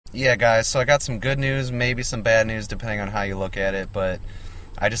Yeah, guys, so I got some good news, maybe some bad news, depending on how you look at it, but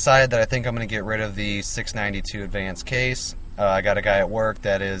I decided that I think I'm going to get rid of the 692 Advanced case. I got a guy at work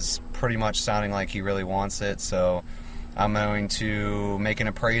that is pretty much sounding like he really wants it, so I'm going to make an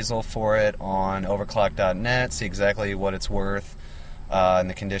appraisal for it on overclock.net, see exactly what it's worth and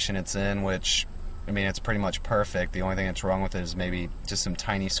the condition it's in, which, I mean, it's pretty much perfect. The only thing that's wrong with it is maybe just some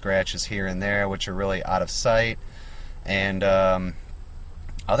tiny scratches here and there, which are really out of sight. And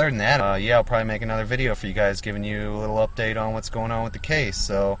other than that, yeah, I'll probably make another video for you guys giving you a little update on what's going on with the case.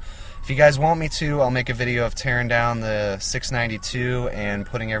 So if you guys want me to, I'll make a video of tearing down the 692 and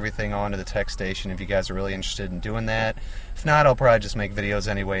putting everything onto the tech station if you guys are really interested in doing that. If not, I'll probably just make videos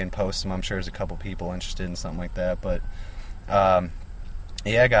anyway and post them. I'm sure there's a couple people interested in something like that. But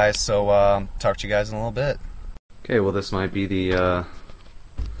yeah, guys, so talk to you guys in a little bit. Okay, well, this might be the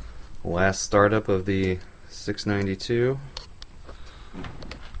last startup of the 692.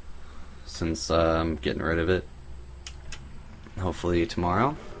 Since I'm getting rid of it hopefully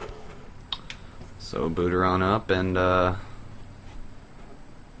tomorrow. So boot her on up and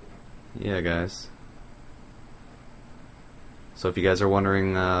yeah, guys. So if you guys are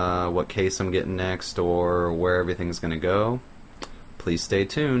wondering what case I'm getting next or where everything's gonna go, please stay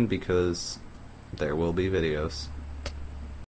tuned because there will be videos.